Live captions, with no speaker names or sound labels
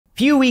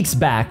Few weeks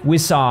back, we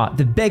saw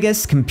the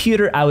biggest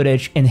computer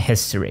outage in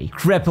history,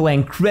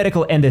 crippling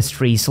critical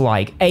industries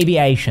like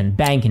aviation,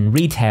 banking,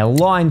 retail,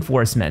 law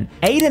enforcement.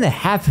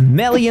 8.5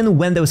 million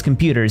Windows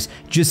computers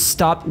just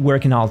stopped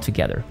working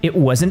altogether. It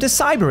wasn't a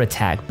cyber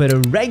attack, but a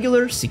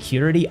regular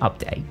security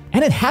update.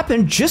 And it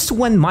happened just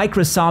when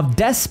Microsoft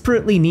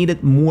desperately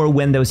needed more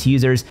Windows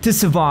users to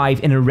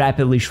survive in a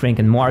rapidly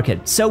shrinking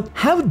market. So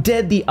how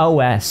did the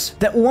OS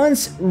that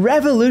once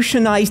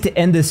revolutionized the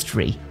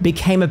industry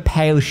became a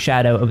pale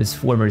shadow of its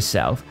former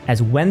self?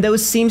 As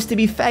Windows seems to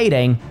be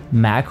fading,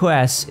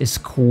 macOS is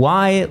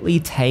quietly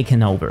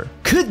taking over.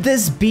 Could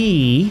this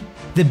be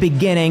the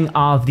beginning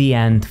of the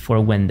end for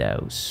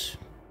Windows?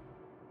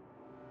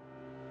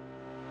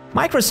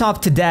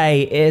 Microsoft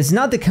today is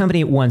not the company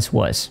it once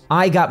was.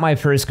 I got my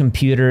first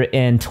computer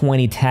in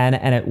 2010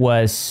 and it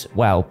was,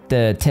 well,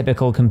 the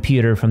typical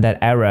computer from that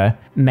era,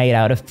 made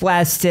out of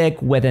plastic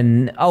with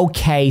an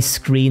okay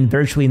screen,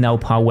 virtually no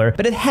power,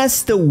 but it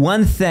has the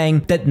one thing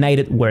that made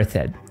it worth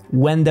it.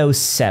 Windows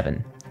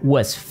 7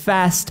 was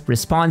fast,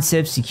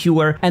 responsive,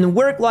 secure, and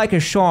worked like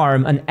a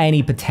charm on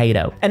any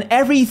potato. And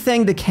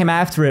everything that came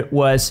after it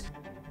was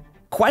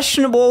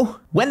questionable.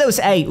 Windows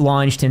 8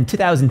 launched in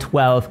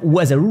 2012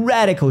 was a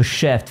radical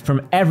shift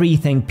from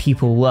everything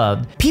people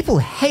loved. People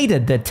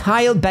hated the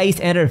tile-based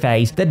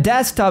interface, the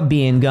desktop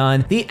being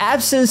gone, the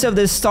absence of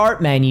the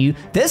start menu.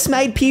 This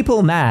made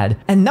people mad.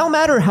 And no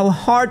matter how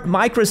hard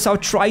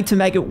Microsoft tried to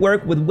make it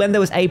work with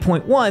Windows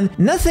 8.1,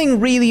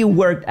 nothing really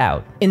worked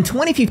out. In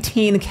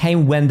 2015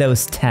 came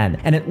Windows 10,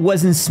 and it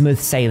wasn't smooth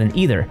sailing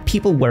either.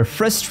 People were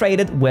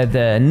frustrated with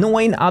the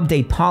annoying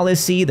update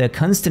policy, the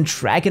constant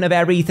tracking of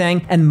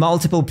everything, and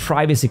multiple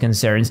privacy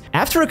concerns.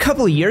 After a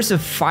couple of years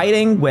of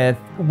fighting with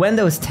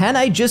Windows 10,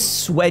 I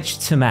just switched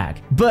to Mac,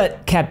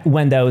 but kept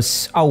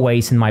Windows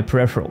always in my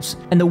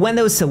peripherals. And the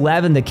Windows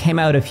 11 that came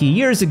out a few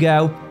years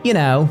ago, you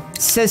know,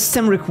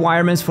 system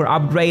requirements for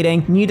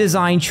upgrading, new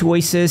design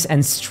choices,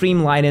 and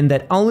streamlining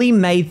that only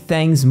made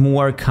things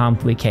more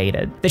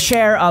complicated. The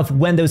share of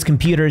Windows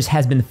computers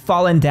has been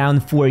falling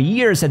down for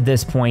years at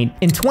this point.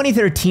 In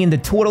 2013, the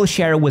total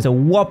share was a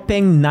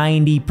whopping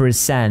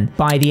 90%.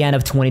 By the end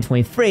of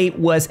 2023, it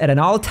was at an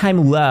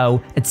all-time low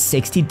at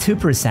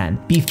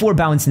 62%, before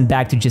bouncing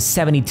back to just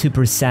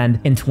 72%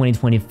 in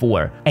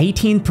 2024.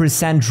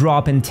 18%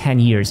 drop in 10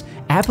 years.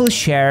 Apple's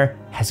share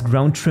has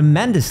grown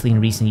tremendously in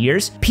recent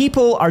years.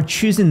 People are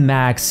choosing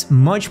Macs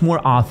much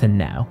more often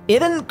now.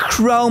 Even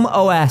Chrome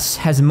OS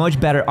has much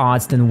better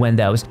odds than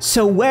Windows.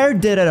 So where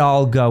did it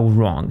all go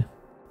wrong?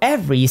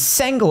 Every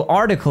single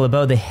article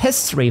about the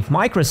history of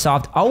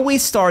Microsoft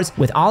always starts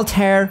with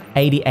Altair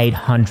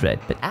 8800.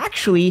 But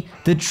actually,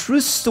 the true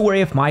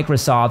story of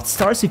Microsoft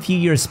starts a few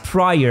years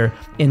prior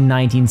in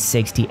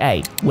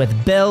 1968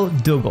 with Bill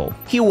Dougal.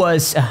 He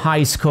was a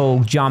high school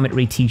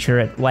geometry teacher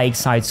at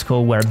Lakeside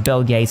School where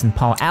Bill Gates and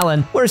Paul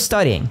Allen were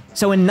studying.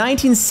 So in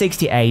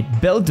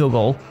 1968, Bill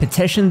Dougal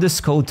petitioned the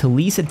school to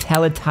lease a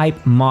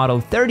teletype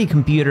Model 30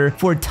 computer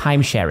for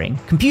time-sharing.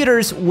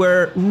 Computers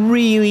were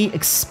really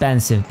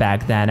expensive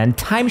back then, and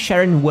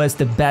time-sharing was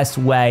the best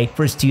way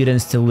for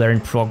students to learn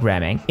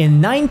programming.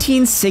 In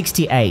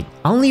 1968,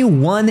 only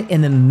 1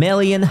 in a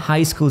million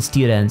high school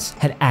students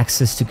had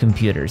access to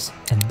computers,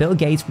 and Bill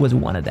Gates was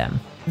one of them.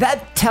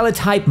 That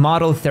teletype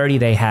Model 30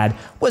 they had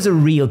was a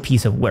real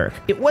piece of work.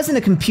 It wasn't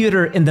a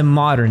computer in the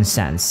modern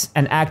sense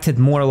and acted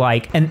more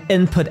like an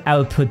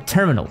input-output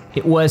terminal.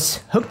 It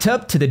was hooked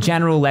up to the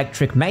General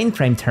Electric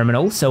mainframe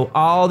terminal, so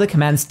all the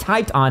commands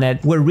typed on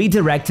it were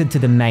redirected to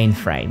the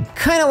mainframe.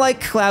 Kinda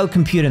like cloud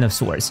computing of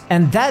sorts.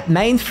 And that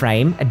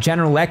mainframe at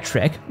General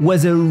Electric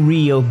was a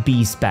real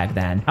beast back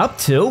then. Up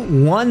to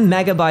 1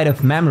 megabyte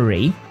of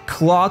memory,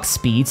 clock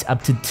speeds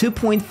up to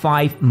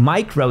 2.5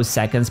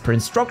 microseconds per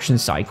instruction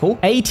cycle,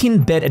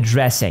 18-bit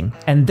addressing.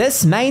 And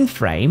this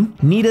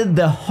mainframe needed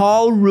the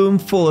whole room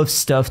full of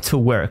stuff to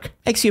work.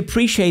 Makes you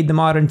appreciate the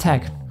modern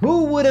tech.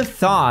 Who would have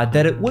thought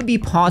that it would be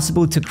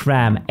possible to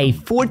cram a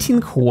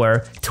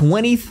 14-core,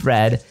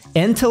 20-thread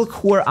Intel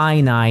Core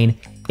i9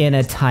 in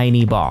a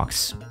tiny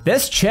box?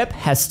 This chip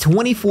has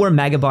 24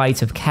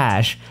 megabytes of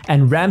cache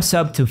and ramps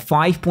up to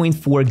 5.4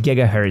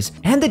 gigahertz,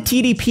 and the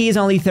TDP is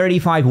only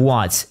 35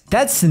 watts.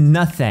 That's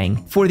nothing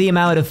for the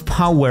amount of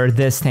power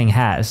this thing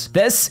has.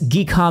 This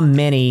Geekom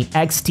Mini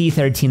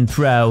XT13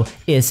 Pro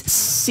is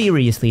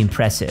seriously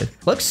impressive.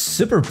 Looks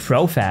super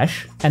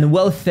pro-fesh and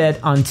will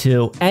fit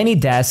onto any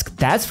desk,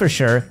 that's for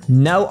sure.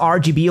 No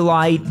RGB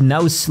light,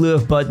 no slew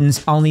of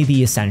buttons, only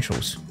the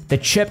essentials. The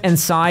chip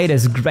inside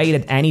is great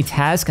at any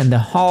task, and the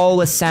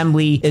whole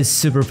assembly is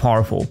super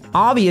powerful.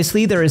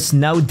 Obviously, there is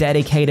no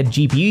dedicated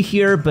GPU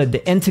here, but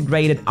the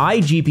integrated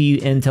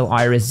iGPU Intel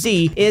Iris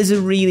Z is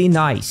really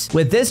nice.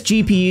 With this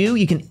GPU,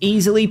 you can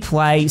easily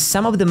play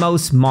some of the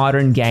most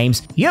modern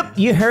games. Yep,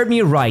 you heard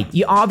me right.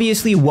 You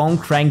obviously won't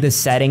crank the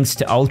settings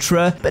to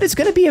ultra, but it's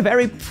gonna be a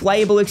very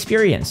playable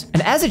experience.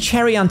 And as a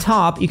cherry on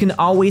top, you can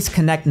always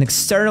connect an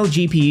external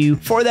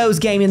GPU for those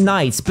gaming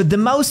nights. But the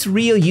most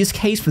real use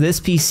case for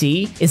this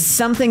PC is is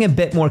something a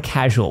bit more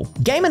casual.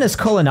 Gaming is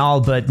cool and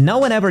all, but no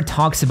one ever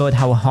talks about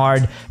how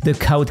hard the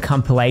code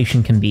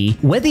compilation can be.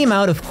 With the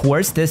amount of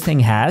cores this thing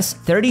has,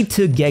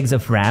 32 gigs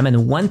of RAM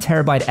and 1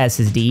 terabyte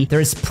SSD,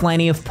 there's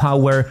plenty of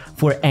power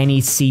for any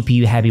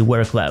CPU-heavy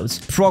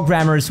workloads.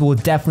 Programmers will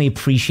definitely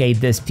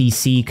appreciate this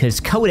PC because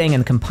coding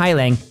and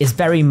compiling is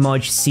very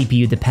much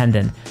CPU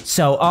dependent.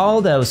 So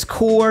all those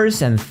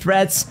cores and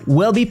threads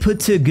will be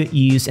put to good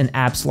use in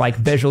apps like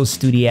Visual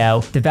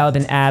Studio,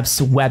 developing apps,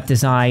 web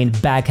design,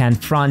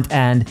 backend, front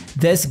end.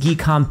 This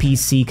Geekom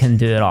PC can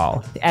do it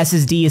all. The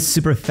SSD is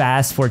super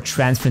fast for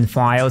transferring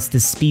files, the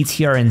speeds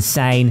here are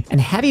insane, and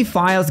heavy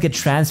files get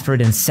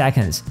transferred in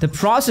seconds. The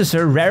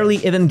processor rarely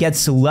even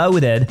gets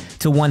loaded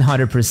to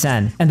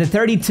 100%, and the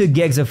 32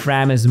 gigs of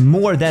RAM is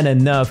more than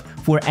enough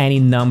for any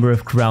number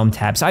of Chrome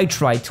tabs. I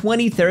tried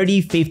 20,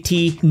 30,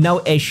 50,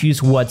 no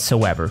issues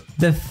whatsoever.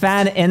 The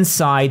fan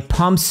inside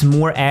pumps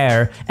more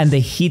air, and the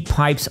heat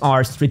pipes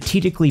are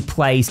strategically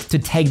placed to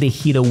take the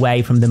heat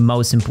away from the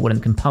most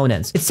important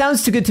components. It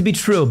sounds too good to be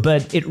true,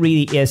 but it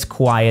really is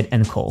quiet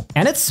and cool.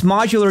 And it's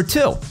modular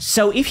too.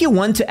 So if you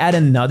want to add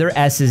another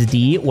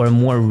SSD or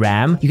more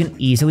RAM, you can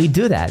easily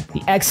do that.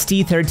 The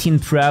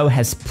XT13 Pro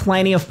has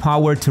plenty of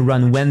power to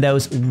run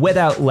Windows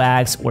without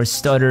lags or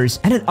stutters,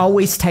 and it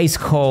always stays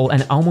cool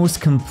and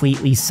almost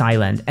completely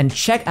silent. And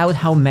check out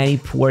how many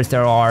ports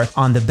there are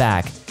on the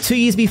back. 2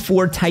 USB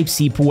 4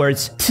 Type-C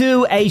ports,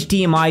 2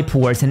 HDMI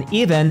ports, and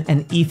even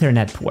an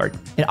Ethernet port.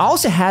 It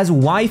also has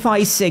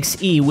Wi-Fi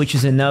 6E, which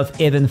is enough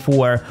even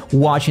for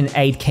watching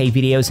 8K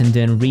videos and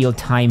doing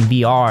real-time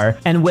VR.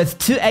 And with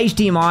 2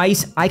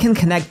 HDMIs, I can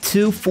connect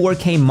 2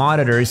 4K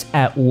monitors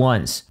at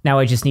once. Now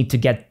I just need to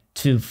get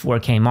 2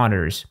 4K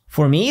monitors.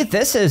 For me,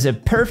 this is a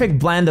perfect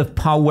blend of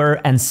power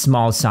and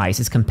small size.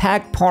 It's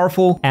compact,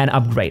 powerful, and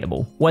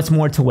upgradable. What's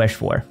more to wish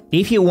for?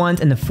 If you want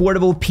an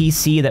affordable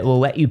PC that will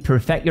let you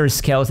perfect your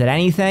skills at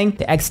anything,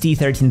 the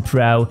XT13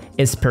 Pro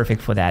is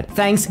perfect for that.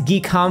 Thanks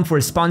Geekom for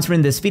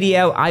sponsoring this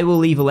video. I will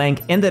leave a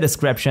link in the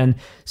description,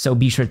 so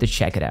be sure to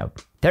check it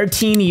out.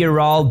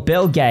 13-year-old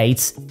Bill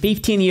Gates,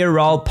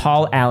 15-year-old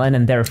Paul Allen,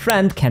 and their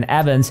friend Ken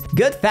Evans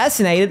got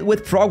fascinated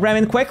with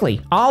programming quickly.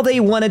 All they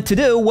wanted to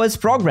do was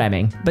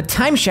programming, but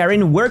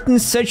time-sharing worked in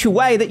such a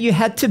way that you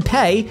had to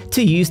pay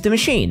to use the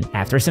machine.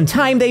 After some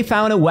time, they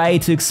found a way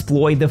to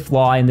exploit the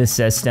flaw in the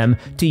system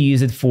to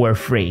use it for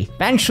free.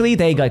 Eventually,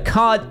 they got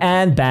caught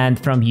and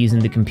banned from using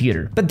the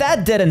computer. But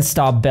that didn't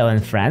stop Bill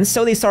and friends,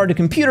 so they started a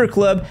computer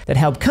club that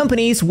helped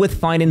companies with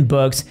finding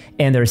bugs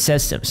in their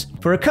systems.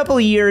 For a couple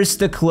of years,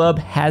 the club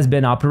has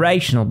been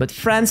operational, but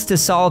friends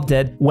dissolved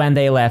it when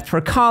they left for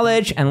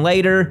college and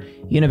later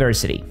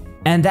university.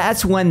 And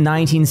that's when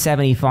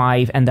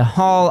 1975 and the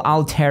whole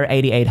Altair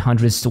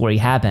 8800 story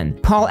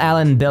happened. Paul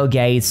Allen and Bill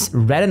Gates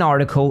read an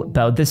article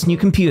about this new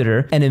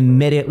computer and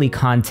immediately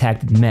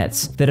contacted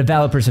MITS, the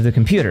developers of the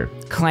computer,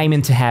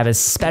 claiming to have a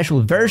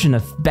special version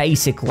of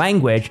basic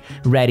language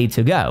ready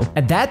to go.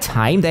 At that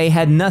time, they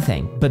had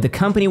nothing, but the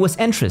company was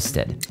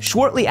interested.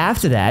 Shortly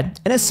after that,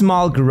 in a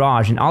small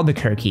garage in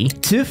Albuquerque,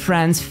 2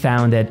 friends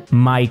founded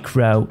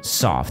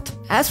Microsoft.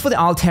 As for the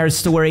Altair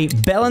story,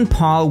 Bill and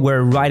Paul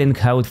were writing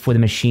code for the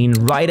machine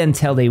right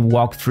until they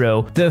walked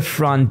through the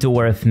front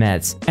door of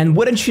MITS. And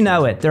wouldn't you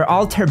know it, their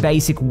Altair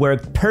Basic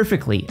worked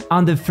perfectly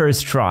on the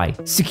first try,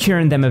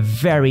 securing them a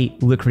very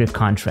lucrative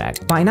contract.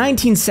 By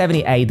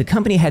 1978, the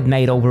company had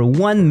made over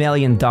 $1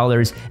 million and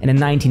in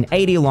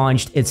 1980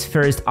 launched its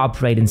first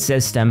operating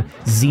system,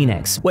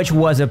 Xenix, which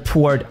was a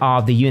port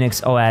of the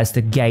Unix OS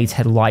that Gates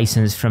had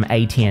licensed from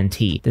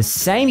AT&T. The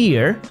same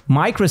year,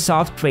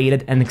 Microsoft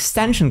created an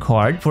extension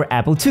card for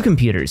Apple II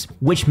computers,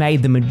 which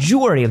made the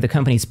majority of the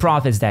company's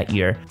profits that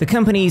year. The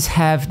companies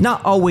have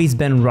not always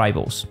been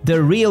rivals.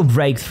 The real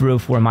breakthrough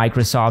for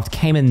Microsoft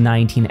came in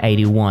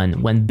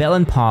 1981, when Bill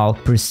and Paul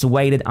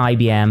persuaded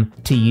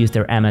IBM to use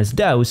their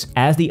MS-DOS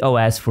as the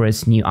OS for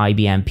its new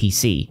IBM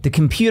PC. The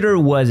computer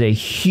was a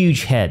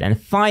huge hit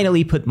and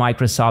finally put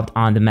Microsoft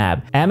on the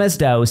map.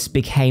 MS-DOS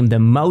became the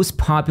most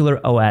popular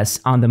OS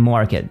on the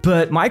market,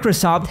 but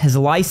Microsoft has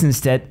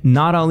licensed it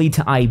not only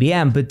to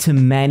IBM but to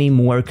many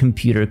more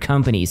computer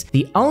companies.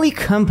 The only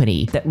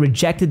company that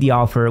rejected the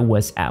offer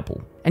was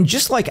Apple. And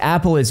just like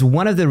Apple is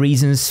one of the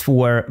reasons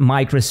for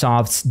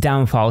Microsoft's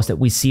downfalls that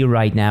we see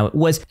right now, it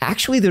was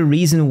actually the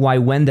reason why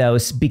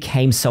Windows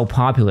became so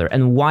popular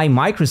and why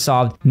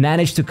Microsoft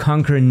managed to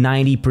conquer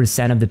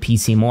 90% of the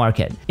PC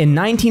market. In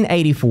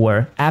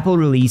 1984, Apple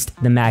released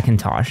the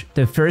Macintosh,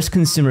 the first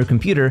consumer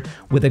computer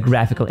with a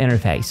graphical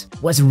interface.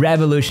 It was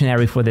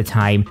revolutionary for the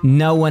time.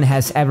 No one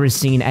has ever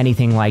seen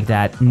anything like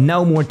that.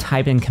 No more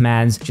typing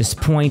commands, just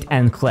point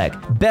and click.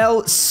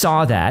 Bell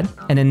saw that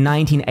and in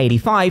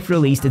 1985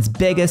 released its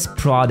biggest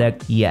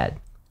product yet,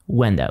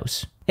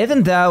 Windows.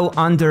 Even though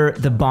under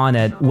the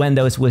bonnet,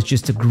 Windows was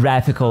just a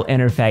graphical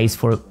interface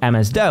for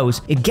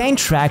MS-DOS, it gained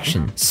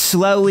traction.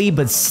 Slowly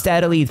but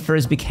steadily, it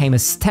first became a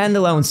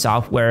standalone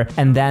software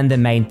and then the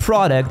main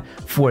product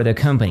for the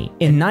company.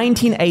 In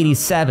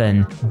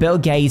 1987, Bill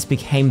Gates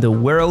became the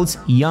world's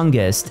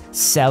youngest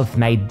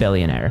self-made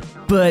billionaire.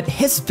 But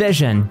his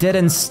vision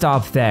didn't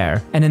stop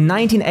there, and in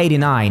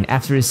 1989,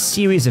 after a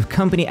series of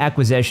company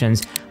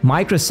acquisitions,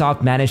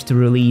 Microsoft managed to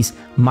release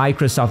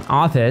Microsoft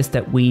Office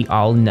that we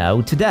all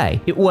know today.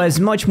 It was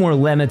much more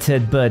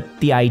limited, but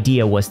the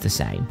idea was the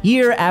same.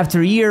 Year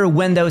after year,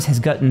 Windows has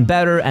gotten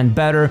better and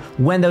better.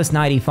 Windows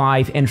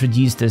 95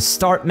 introduced the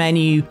Start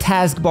menu,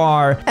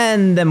 taskbar,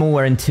 and the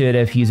more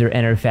intuitive user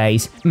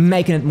interface,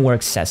 making it more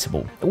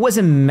accessible. It was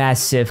a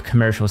massive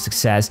commercial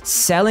success,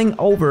 selling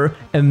over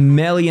 1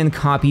 million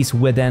copies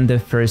within the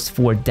first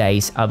 4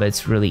 days of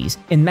its release.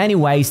 In many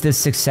ways, this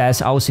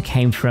success also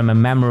came from a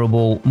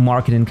memorable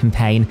marketing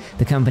campaign.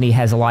 The company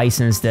has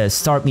licensed the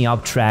Start Me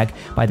Up track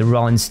by the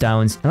Rolling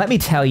Stones, and let me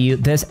tell you,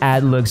 this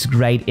ad looks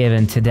great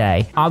even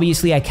today.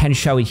 Obviously, I can't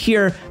show it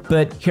here,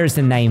 but here's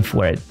the name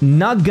for it.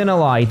 Not gonna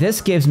lie,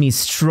 this gives me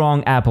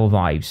strong Apple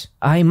vibes.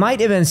 I might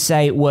even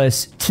say it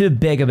was too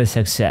big of a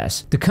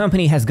success. The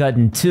company has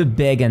gotten too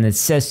big and its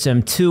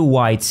system too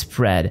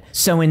widespread.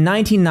 So in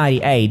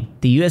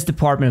 1998, the US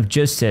Department of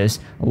Justice,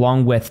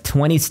 along with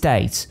 20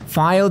 states,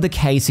 filed a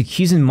case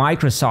accusing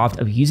Microsoft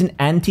of using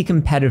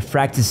anti-competitive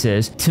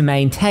practices to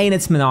maintain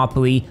its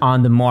monopoly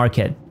on the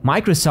market.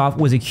 Microsoft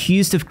was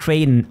accused of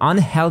creating an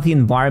unhealthy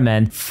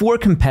environment for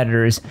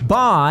competitors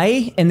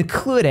by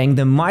including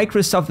the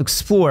Microsoft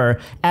Explorer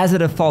as a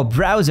default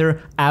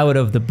browser out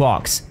of the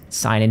box,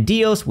 signing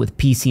deals with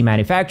PC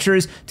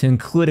manufacturers to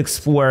include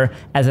Explorer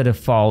as a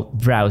default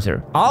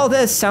browser. All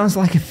this sounds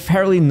like a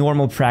fairly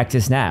normal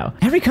practice now.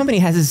 Every company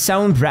has its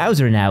own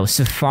browser now: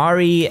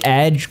 Safari,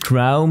 Edge,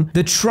 Chrome.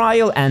 The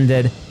trial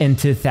ended in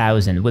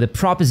 2000 with a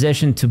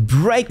proposition to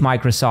break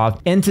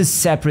Microsoft into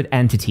separate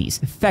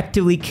entities,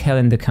 effectively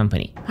killing the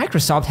company.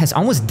 Microsoft has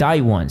almost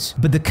died once,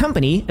 but the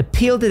company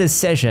appealed the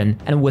decision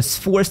and was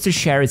forced to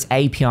share its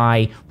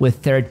API with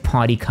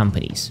third-party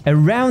companies.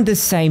 Around the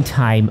same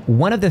time,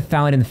 one of the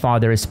founding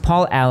fathers,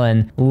 Paul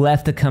Allen,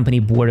 left the company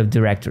board of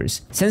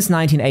directors. Since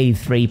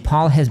 1983,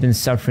 Paul has been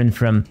suffering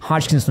from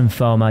Hodgkin's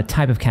lymphoma,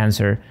 type of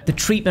cancer. The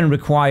treatment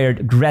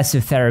required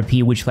aggressive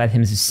therapy, which led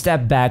him to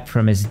step back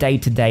from his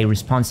day-to-day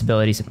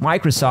responsibilities at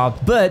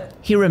Microsoft, but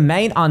he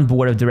remained on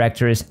board of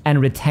directors and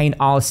retained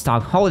all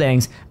stock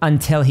holdings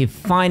until he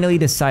finally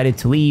decided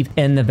to leave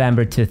in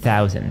November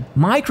 2000.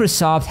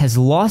 Microsoft has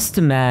lost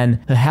a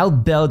man who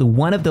helped build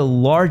one of the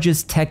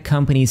largest tech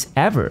companies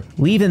ever,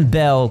 leaving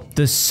Bill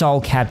the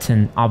sole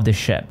captain of the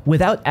ship.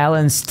 Without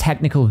Allen's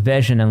technical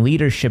vision and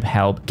leadership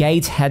help,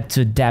 Gates had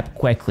to adapt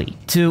quickly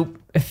to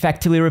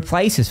effectively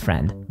replace his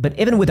friend. But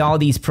even with all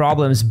these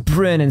problems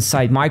brewing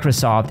inside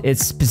Microsoft,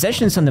 its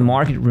positions on the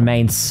market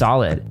remained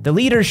solid. The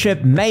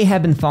leadership may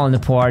have been falling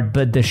apart,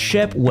 but the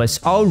ship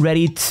was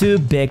already too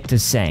big to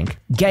sink.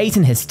 Gates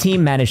and his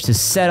team managed to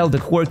settle the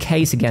court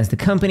case against the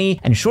company,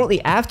 and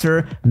shortly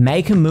after,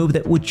 make a move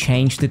that would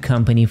change the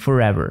company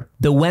forever: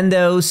 the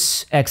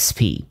Windows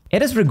XP.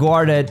 It is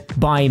regarded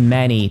by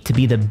many to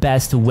be the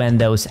best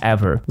Windows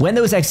ever.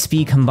 Windows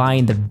XP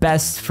combined the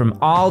best from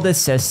all the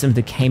systems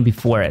that came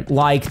before it,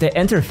 like the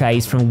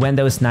interface from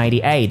Windows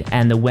 98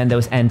 and the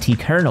Windows NT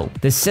kernel.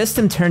 The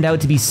system turned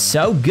out to be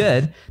so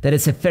good that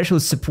its official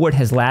support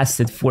has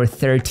lasted for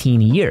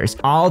 13 years,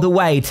 all the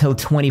way till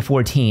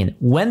 2014.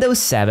 Windows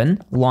 7,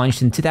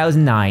 launched in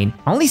 2009,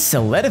 only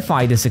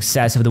solidified the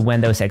success of the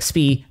Windows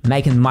XP,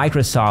 making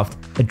Microsoft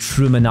a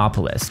true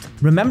monopolist.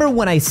 Remember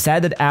when I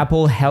said that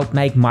Apple helped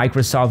make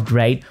Microsoft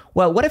great?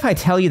 Well, what if I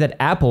tell you that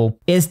Apple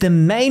is the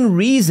main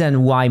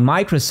reason why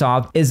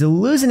Microsoft is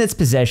losing its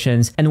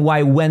positions and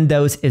why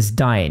Windows is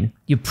dying?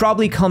 You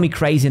probably call me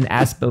crazy and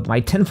ask about my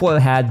tinfoil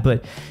hat,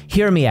 but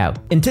hear me out.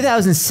 In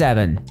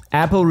 2007,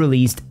 Apple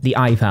released the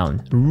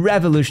iPhone.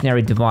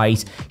 Revolutionary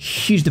device,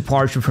 huge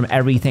departure from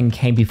everything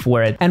came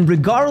before it, and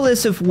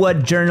regardless of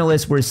what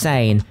journalists were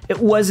saying, it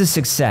was a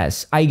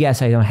success. I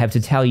guess I don't have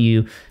to tell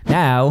you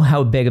now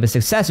how big of a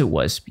success it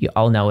was. You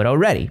all know it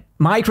already.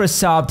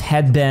 Microsoft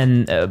had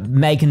been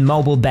making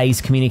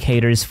mobile-based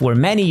communicators for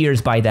many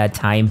years by that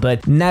time,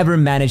 but never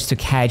managed to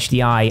catch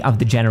the eye of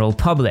the general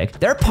public.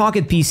 Their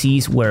pocket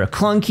PCs were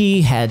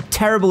clunky, had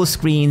terrible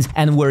screens,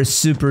 and were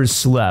super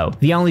slow.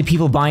 The only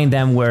people buying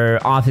them were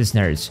office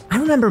nerds. I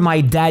remember my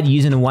dad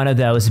using one of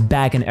those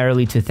back in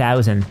early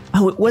 2000.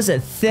 Oh, it was a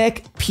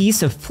thick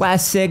piece of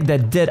plastic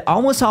that did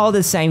almost all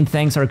the same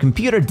things our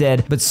computer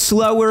did, but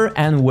slower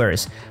and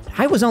worse.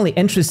 I was only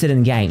interested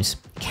in games.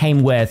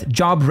 Came with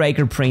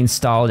Jawbreaker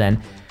pre-installed,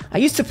 and I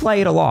used to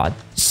play it a lot.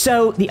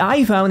 So the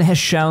iPhone has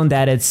shown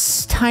that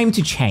it's time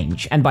to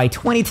change, and by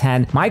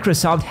 2010,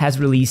 Microsoft has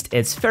released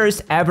its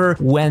first ever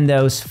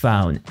Windows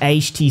phone,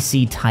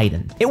 HTC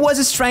Titan. It was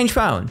a strange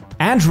phone.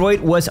 Android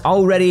was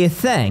already a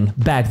thing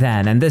back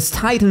then, and this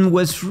Titan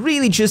was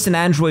really just an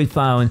Android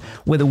phone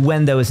with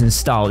Windows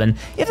installed. And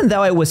even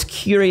though I was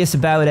curious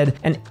about it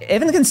and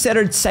even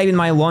considered saving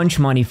my lunch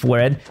money for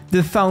it,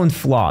 the phone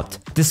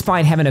flopped.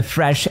 Despite having a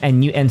fresh and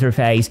new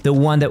interface, the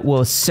one that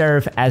will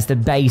serve as the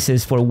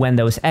basis for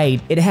Windows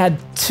 8, it had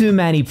too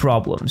many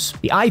problems.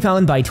 The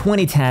iPhone by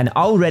 2010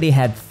 already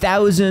had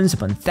thousands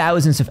upon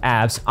thousands of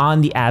apps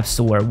on the App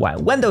Store, while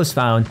Windows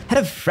Phone had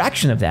a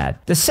fraction of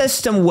that. The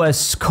system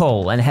was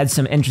cool and had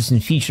some interesting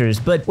features,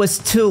 but was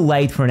too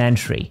late for an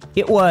entry.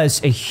 It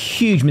was a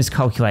huge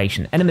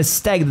miscalculation and a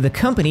mistake that the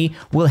company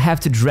will have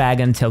to drag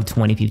until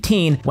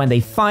 2015, when they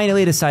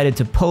finally decided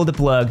to pull the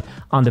plug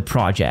on the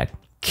project,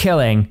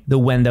 killing the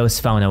Windows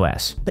Phone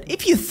OS. But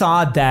if you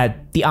thought that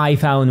the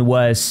iPhone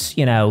was,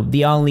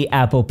 the only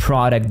Apple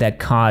product that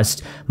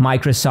caused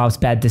Microsoft's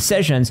bad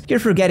decisions, you're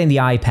forgetting the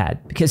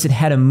iPad, because it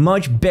had a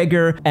much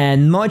bigger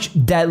and much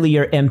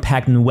deadlier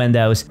impact on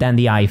Windows than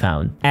the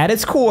iPhone. At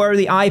its core,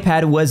 the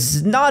iPad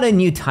was not a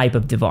new type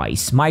of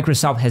device.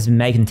 Microsoft has been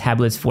making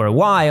tablets for a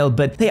while,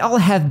 but they all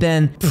have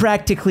been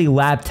practically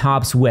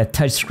laptops with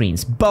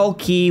touchscreens,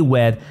 bulky,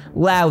 with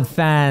loud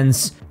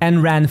fans,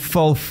 and ran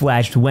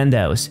full-fledged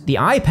Windows. The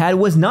iPad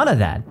was none of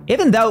that.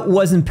 Even though it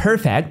wasn't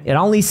perfect, it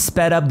only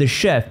sped up the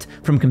shift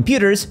from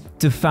computers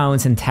to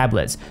phones and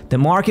tablets. The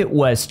market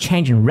was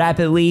changing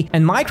rapidly,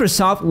 and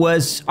Microsoft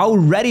was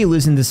already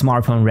losing the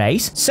smartphone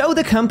race, so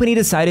the company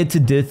decided to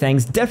do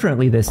things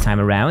differently this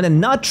time around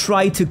and not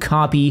try to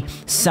copy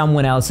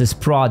someone else's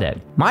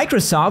product.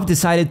 Microsoft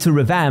decided to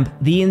revamp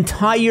the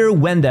entire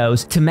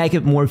Windows to make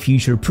it more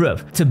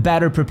future-proof, to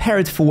better prepare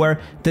it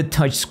for the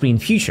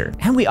touchscreen future.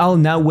 And we all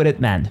know what it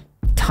meant.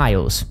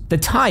 Tiles. The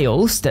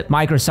tiles that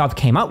Microsoft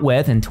came up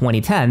with in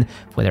 2010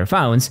 for their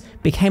phones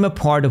became a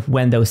part of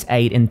Windows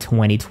 8 in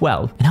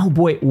 2012. And oh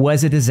boy, it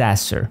was a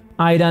disaster.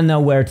 I don't know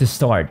where to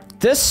start.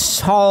 This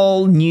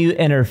whole new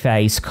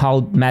interface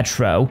called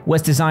Metro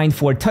was designed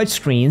for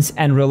touchscreens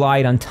and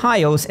relied on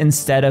tiles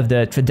instead of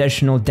the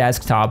traditional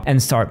desktop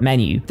and start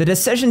menu. The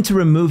decision to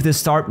remove the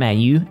start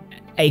menu,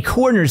 a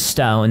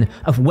cornerstone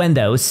of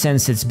Windows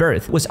since its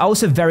birth, was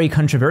also very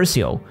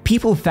controversial.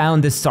 People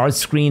found the start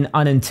screen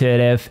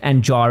unintuitive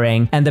and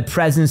jarring, and the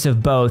presence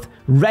of both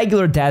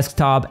regular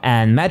desktop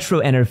and Metro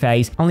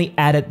interface only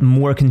added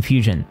more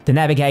confusion. The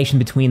navigation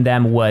between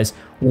them was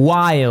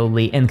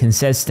wildly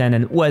inconsistent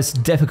and was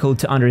difficult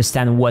to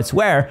understand what's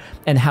where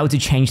and how to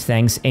change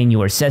things in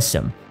your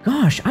system.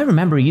 Gosh, I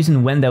remember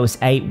using Windows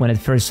 8 when it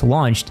first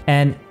launched,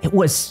 and it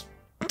was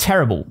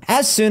terrible.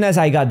 As soon as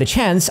I got the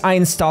chance, I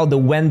installed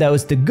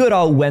the good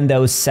old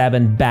Windows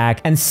 7 back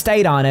and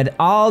stayed on it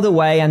all the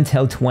way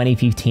until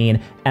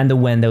 2015 and the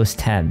Windows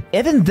 10.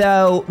 Even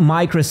though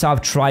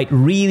Microsoft tried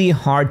really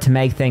hard to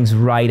make things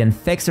right and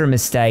fix their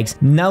mistakes,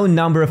 no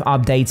number of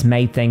updates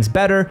made things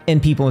better in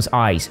people's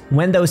eyes.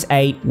 Windows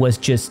 8 was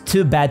just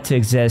too bad to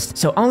exist,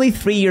 so only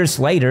 3 years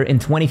later, in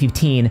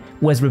 2015,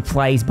 was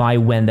replaced by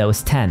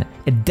Windows 10.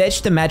 It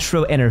ditched the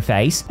Metro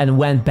interface and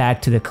went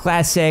back to the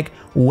classic,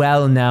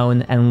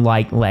 well-known and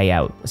liked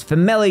layout. It was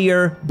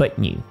familiar but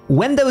new.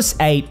 Windows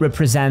 8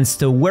 represents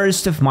the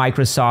worst of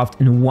Microsoft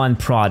in one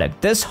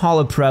product. This whole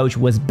approach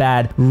was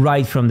bad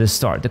right from the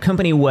start. The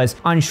company was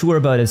unsure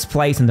about its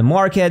place in the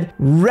market,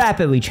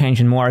 rapidly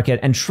changing market,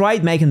 and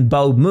tried making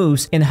bold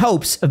moves in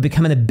hopes of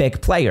becoming a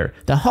big player.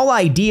 The whole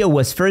idea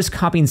was first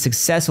copying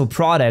successful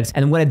products,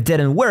 and when it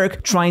didn't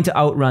work, trying to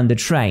outrun the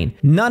train.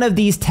 None of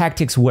these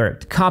tactics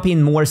worked.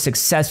 Copying more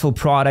successful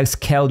products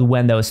killed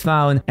Windows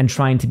Phone, and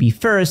trying to be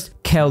first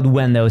killed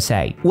Windows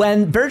 8.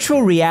 When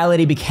virtual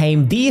reality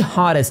became the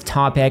hottest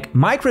topic,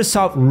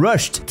 Microsoft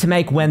rushed to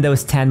make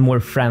Windows 10 more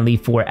friendly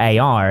for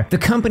AR. The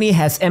company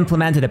has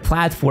implemented a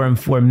platform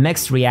for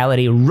mixed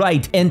reality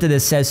right into the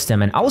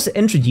system and also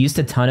introduced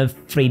a ton of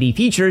 3D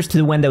features to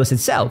the Windows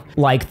itself,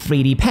 like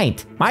 3D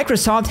Paint.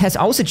 Microsoft has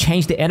also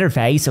changed the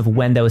interface of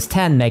Windows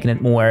 10, making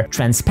it more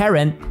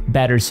transparent,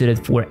 better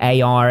suited for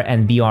AR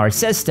and VR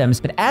systems.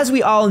 But as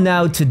we all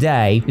know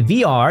today,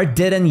 VR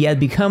didn't yet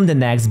become the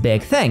next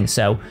big thing,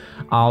 so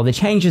all the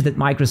changes that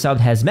Microsoft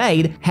has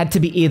made had to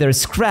be either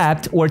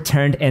scrapped or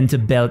turned into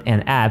built-in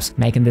apps,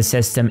 making the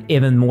system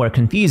even more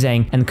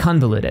confusing and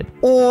convoluted.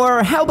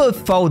 Or how about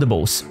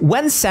foldables?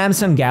 When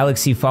Samsung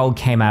Galaxy Fold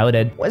came out,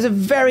 it was a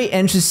very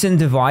interesting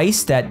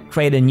device that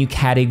created a new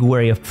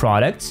category of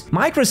products.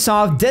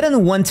 Microsoft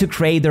didn't want to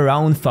create their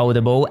own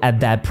foldable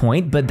at that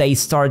point, but they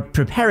started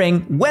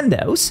preparing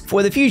Windows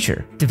for the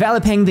future,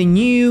 developing the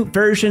new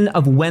version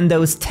of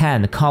Windows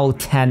 10 called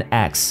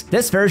 10X.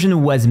 This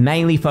version was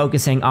mainly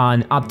focusing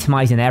on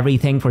optimizing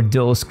everything for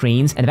dual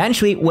screens, and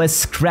eventually it was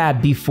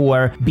scrapped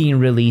before being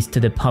released to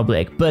the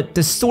public. But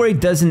the story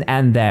doesn't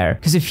end there,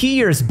 because a few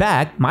years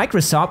back,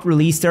 Microsoft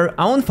released their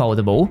own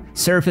foldable,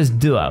 Surface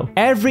Duo.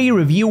 Every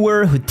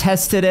reviewer who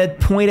tested it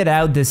pointed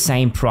out the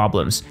same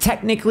problems: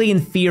 technically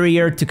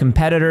inferior to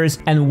competitors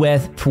and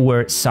with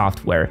poor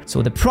software.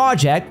 So the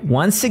project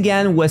once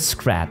again was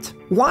scrapped.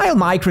 While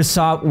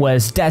Microsoft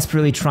was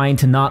desperately trying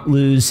to not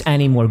lose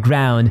any more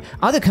ground,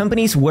 other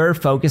companies were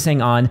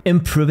focusing on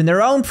improving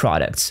their own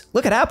products.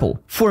 Look at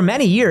Apple. For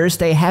many years,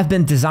 they have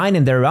been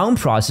designing their own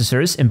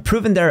processors,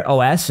 improving their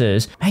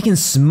OSs, making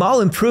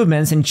small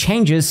improvements and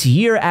changes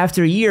year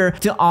after year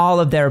to all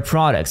of their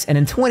products. And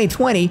in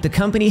 2020, the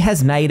company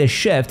has made a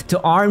shift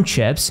to ARM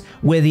chips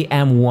with the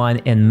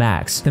M1 in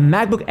Macs. The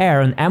MacBook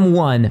Air on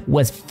M1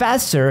 was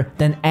faster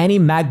than any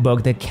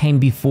MacBook that came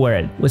before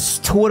it, was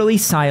totally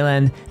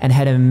silent, and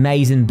had an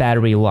amazing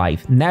battery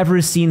life,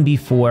 never seen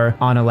before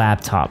on a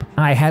laptop.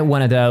 I had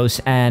one of those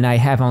and I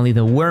have only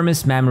the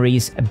warmest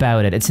memories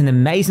about it. It's an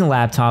amazing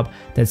laptop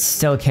that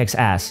still kicks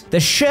ass. The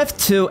shift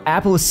to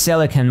Apple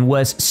Silicon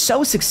was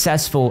so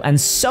successful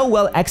and so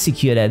well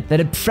executed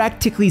that it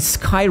practically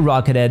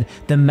skyrocketed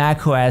the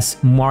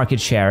macOS market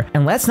share.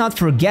 And let's not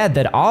forget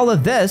that all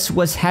of this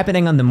was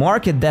happening on the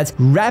market that's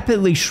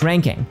rapidly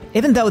shrinking.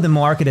 Even though the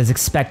market is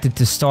expected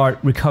to start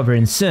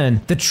recovering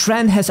soon, the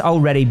trend has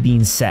already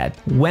been set.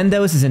 Windows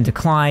is in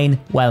decline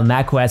while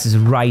macOS is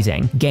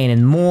rising,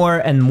 gaining more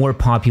and more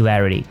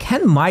popularity.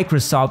 Can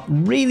Microsoft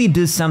really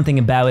do something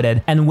about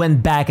it and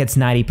win back its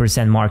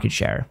 90% market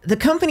share? The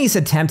company's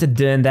attempt at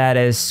doing that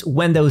is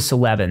Windows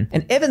 11.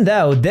 And even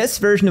though this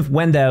version of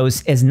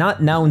Windows is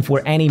not known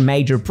for any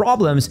major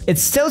problems, it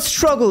still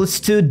struggles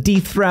to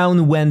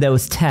dethrone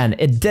Windows 10.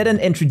 It didn't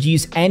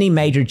introduce any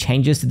major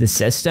changes to the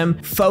system,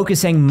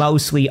 focusing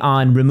mostly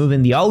on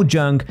removing the old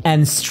junk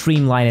and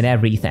streamlining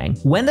everything.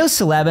 Windows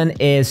 11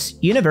 is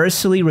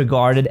universally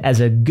regarded as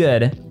a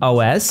good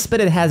OS,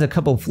 but it has a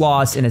couple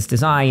flaws in its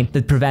design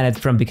that prevent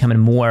it from becoming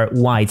more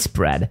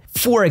widespread.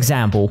 For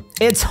example,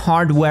 its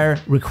hardware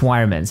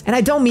requirements. And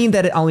I don't mean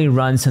that it only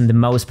runs on the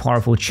most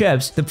powerful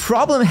chips. The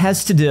problem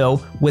has to do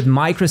with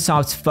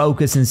Microsoft's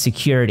focus on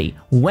security.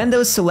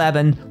 Windows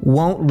 11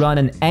 won't run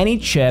on any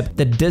chip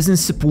that doesn't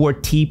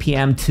support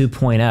TPM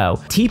 2.0.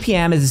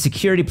 TPM is a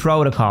security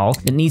protocol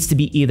that needs to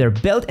be either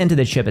built into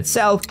the chip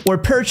itself or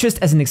purchased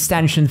as an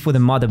extension for the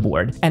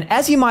motherboard. And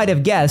as you might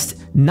have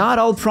guessed, not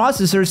all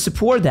processors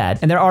support that,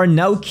 and there are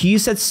no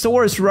queues at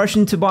stores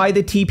rushing to buy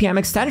the TPM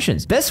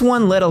extensions. This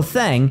one little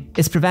thing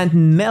is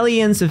preventing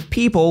millions of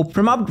people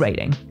from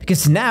upgrading,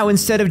 because now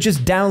instead of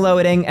just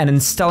downloading and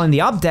installing the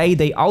update,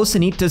 they also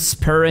need to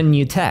spur in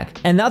new tech.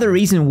 Another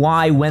reason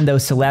why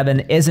Windows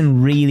 11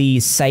 isn't really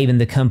saving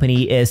the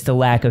company is the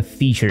lack of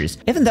features.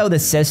 Even though the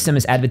system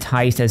is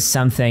advertised as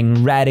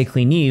something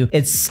radically new,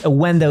 it's a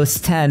Windows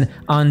 10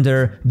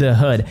 under the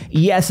hood.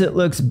 Yes, it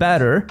looks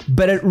better,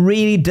 but it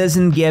really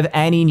doesn't give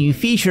any new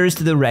features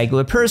to the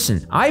regular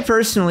person. I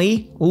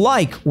personally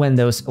like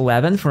Windows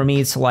 11. For me,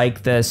 it's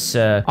like this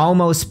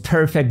almost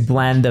perfect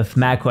blend of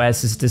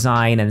macOS's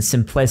design and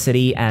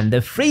simplicity and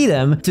the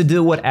freedom to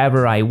do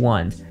whatever I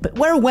want. But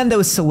where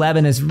Windows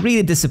 11 is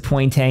really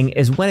disappointing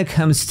is when it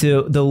comes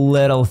to the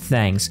little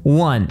things.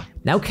 One,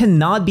 now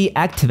cannot be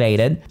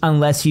activated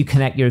unless you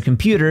connect your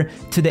computer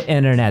to the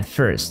internet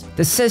first.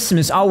 The system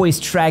is always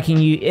tracking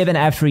you even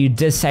after you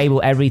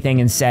disable everything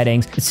in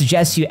settings. It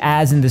suggests you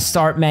ads in the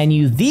start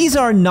menu. These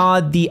are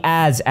not the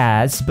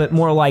ads, but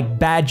more like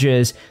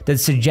badges that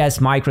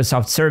suggest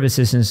Microsoft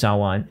services and so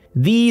on.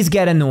 These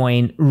get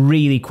annoying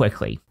really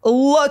quickly.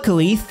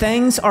 Luckily,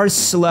 things are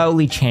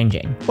slowly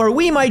changing. Or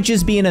we might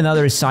just be in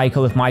another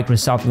cycle of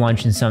Microsoft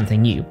launching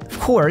something new. Of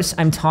course,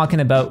 I'm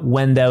talking about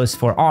Windows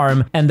for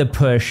ARM and the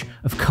push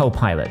of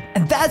Copilot.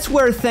 And that's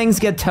where things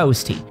get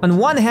toasty. On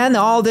one hand,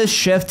 all this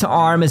shift to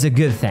ARM is a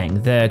good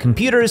thing. The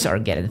computers are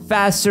getting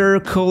faster,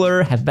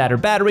 cooler, have better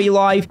battery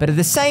life, but at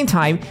the same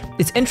time,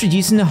 it's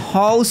introducing a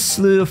whole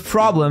slew of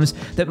problems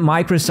that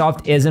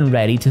Microsoft isn't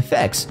ready to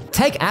fix.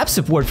 Take app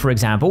support, for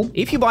example.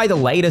 If you buy the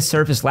latest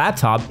Surface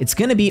laptop, it's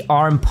gonna be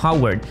ARM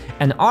powered,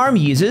 and ARM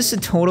uses a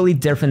totally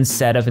different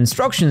set of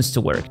instructions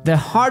to work. The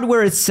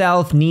hardware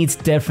itself needs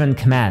different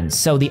commands,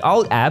 so the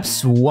old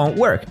apps won't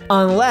work,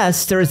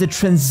 unless there is a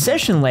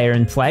transition layer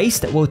in place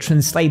that will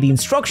translate the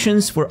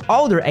instructions for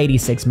older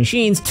 86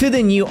 machines to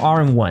the new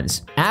ARM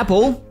ones.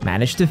 Apple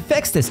managed to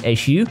fix this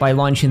issue by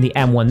launching the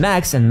M1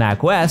 Max and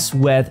macOS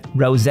with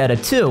Rosetta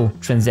 2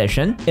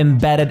 transition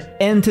embedded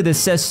into the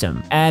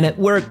system, and it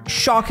worked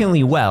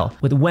shockingly well.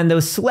 With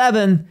Windows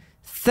 11,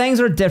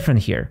 things are different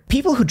here.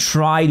 People who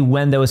tried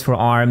Windows for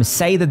ARM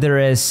say that there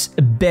is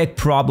a big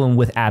problem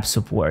with app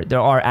support. There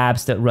are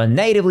apps that run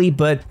natively,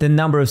 but the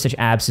number of such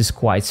apps is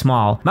quite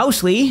small.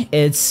 Mostly,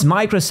 it's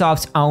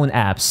Microsoft's own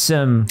apps,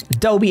 some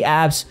Adobe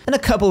apps, and a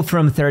couple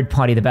from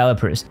third-party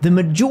developers. The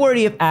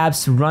majority of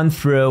apps run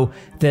through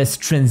this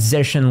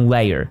transition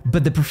layer,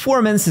 but the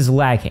performance is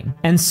lacking.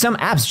 And some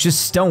apps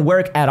just don't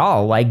work at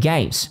all, like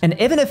games. And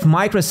even if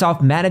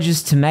Microsoft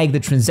manages to make the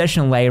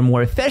transition layer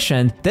more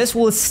efficient, this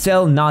will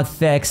still not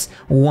fix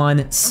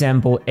one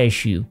simple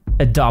issue: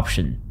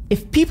 adoption.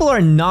 If people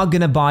are not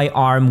gonna buy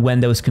ARM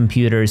Windows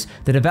computers,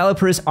 the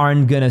developers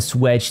aren't gonna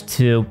switch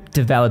to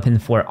developing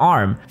for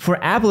ARM. For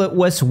Apple, it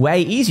was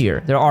way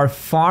easier. There are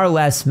far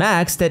less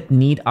Macs that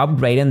need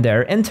upgrading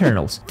their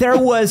internals. There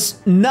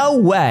was no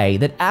way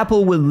that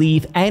Apple would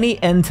leave any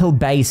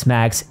Intel-based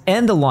Macs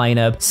in the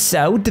lineup,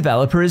 so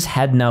developers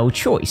had no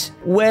choice.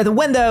 With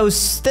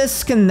Windows,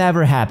 this can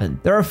never happen.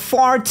 There are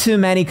far too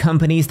many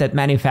companies that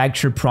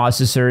manufacture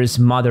processors,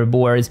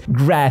 motherboards,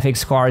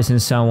 graphics cards,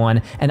 and so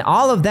on, and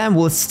all of them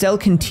will still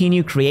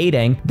continue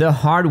creating the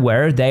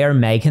hardware they are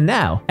making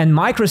now. And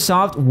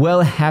Microsoft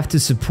will have to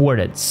support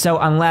it. So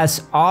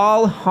unless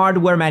all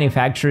hardware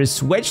manufacturers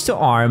switch to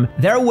ARM,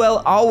 there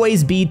will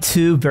always be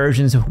two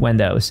versions of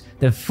Windows: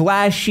 the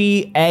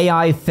flashy,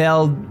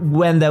 AI-filled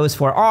Windows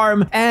for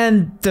ARM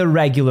and the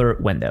regular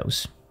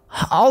Windows.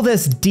 All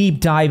this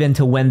deep dive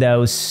into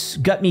Windows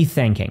got me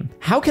thinking,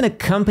 how can a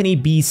company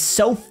be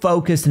so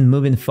focused on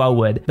moving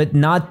forward but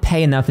not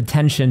pay enough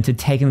attention to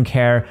taking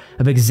care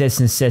of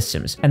existing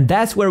systems? And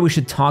that's where we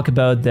should talk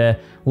about the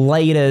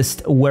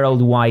latest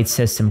worldwide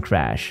system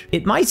crash.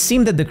 It might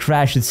seem that the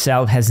crash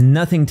itself has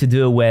nothing to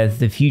do with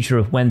the future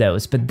of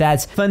Windows, but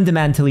that's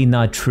fundamentally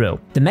not true.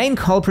 The main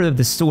culprit of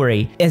the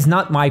story is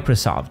not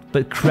Microsoft,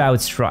 but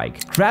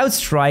CrowdStrike.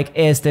 CrowdStrike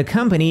is the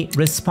company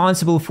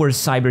responsible for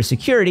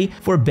cybersecurity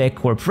for big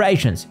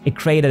corporations. It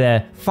created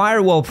a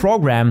firewall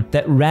program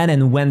that ran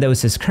in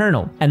Windows's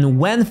kernel, and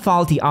when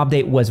faulty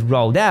update was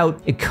rolled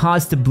out, it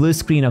caused the blue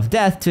screen of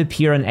death to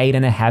appear on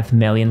 8.5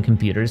 million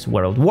computers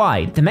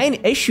worldwide. The main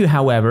issue,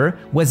 however,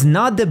 was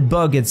not the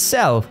bug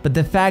itself, but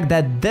the fact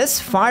that this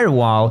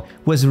firewall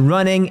was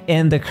running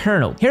in the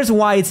kernel. Here's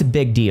why it's a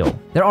big deal.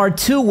 There are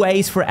two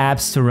ways for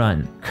apps to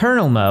run: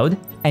 kernel mode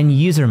and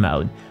user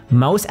mode.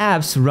 Most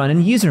apps run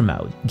in user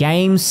mode.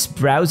 Games,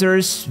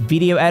 browsers,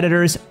 video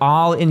editors,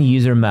 all in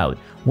user mode.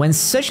 When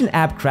such an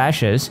app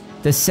crashes,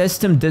 the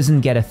system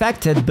doesn't get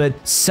affected, but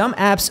some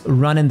apps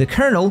run in the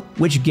kernel,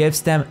 which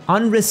gives them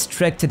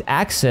unrestricted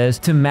access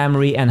to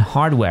memory and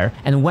hardware,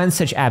 and when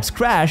such apps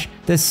crash,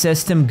 the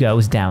system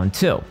goes down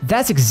too.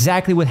 That's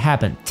exactly what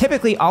happened.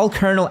 Typically, all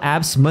kernel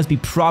apps must be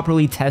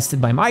properly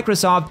tested by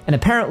Microsoft, and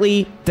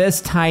apparently, this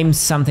time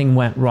something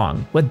went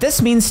wrong. What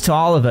this means to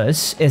all of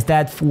us is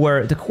that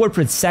for the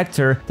corporate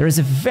sector, there is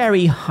a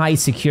very high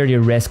security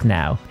risk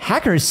now.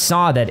 Hackers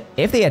saw that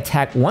if they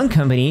attack one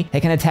company, they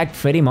can attack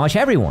pretty much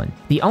everyone.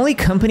 The only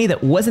company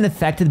that wasn't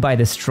affected by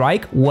the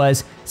strike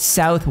was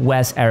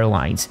Southwest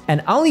Airlines,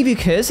 and only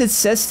because its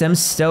systems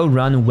still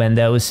run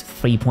Windows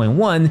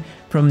 3.1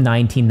 from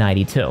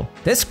 1992.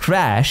 This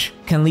crash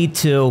can lead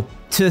to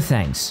two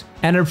things: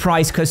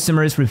 enterprise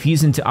customers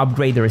refusing to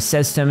upgrade their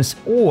systems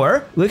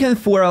or looking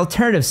for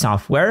alternative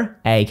software,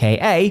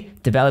 aka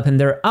developing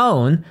their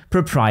own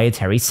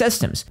proprietary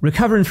systems.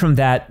 Recovering from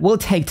that will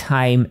take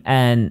time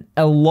and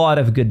a lot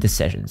of good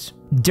decisions.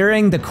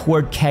 During the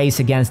court case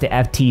against the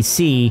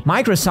FTC,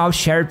 Microsoft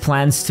shared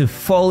plans to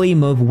fully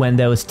move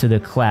Windows to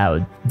the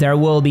cloud. There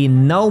will be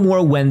no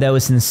more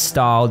Windows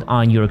installed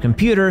on your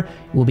computer.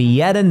 It will be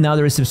yet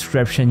another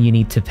subscription you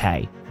need to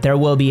pay. There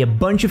will be a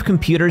bunch of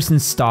computers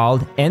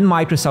installed in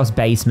Microsoft's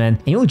basement,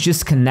 and you'll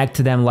just connect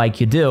to them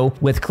like you do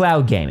with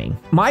cloud gaming.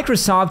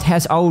 Microsoft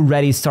has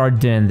already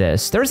started doing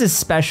this. There's a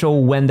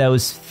special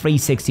Windows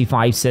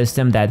 365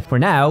 system that, for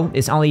now,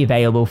 is only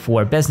available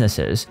for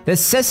businesses.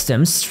 This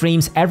system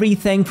streams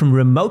everything from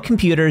remote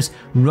computers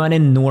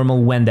running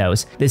normal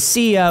Windows. The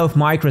CEO of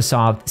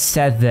Microsoft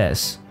said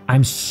this: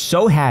 "I'm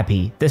so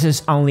happy this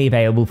is only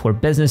available for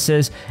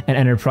businesses and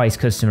enterprise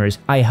customers.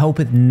 I hope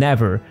it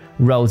never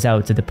rolls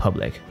out to the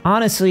public."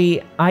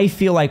 Honestly, I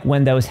feel like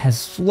Windows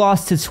has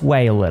lost its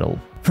way a little.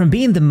 From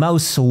being the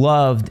most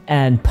loved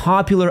and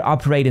popular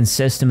operating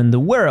system in the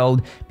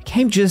world,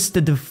 became just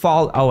the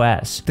default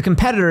OS. The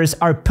competitors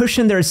are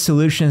pushing their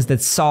solutions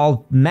that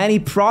solve many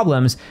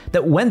problems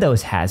that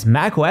Windows has.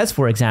 macOS,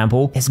 for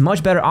example, is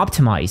much better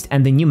optimized,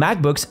 and the new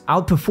MacBooks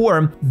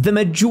outperform the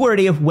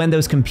majority of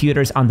Windows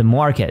computers on the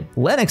market.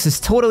 Linux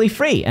is totally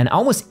free and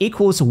almost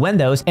equals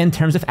Windows in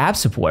terms of app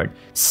support,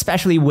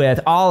 especially with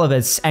all of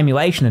its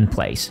emulation in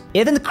place.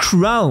 Even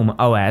Chrome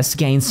OS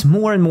gains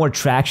more and more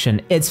traction.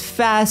 It's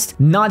fast,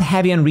 not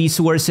heavy on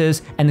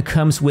resources, and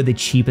comes with the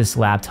cheapest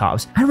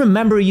laptops. I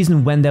remember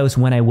using Windows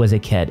when I was a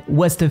kid. It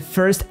was the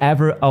first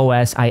ever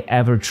OS I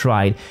ever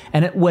tried,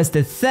 and it was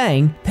the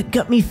thing that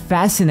got me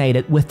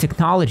fascinated with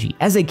technology.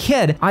 As a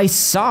kid, I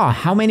saw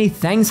how many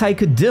things I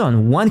could do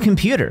on one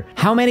computer,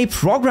 how many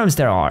programs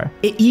there are.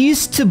 It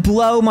used to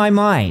blow my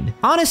mind.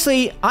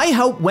 Honestly, I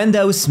hope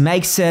Windows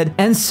makes it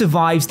and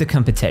survives the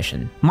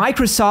competition.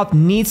 Microsoft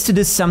needs to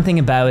do something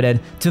about it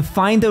to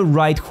find the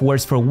right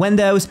course for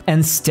Windows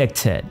and stick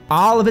to it.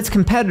 All of its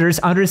competitors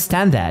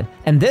understand that,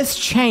 and this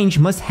change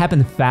must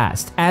happen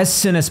fast, as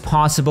soon as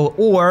possible,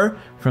 or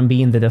from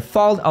being the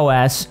default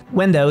OS,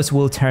 Windows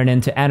will turn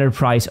into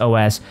enterprise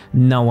OS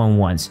no one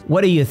wants.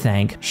 What do you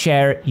think?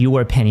 Share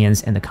your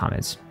opinions in the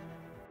comments.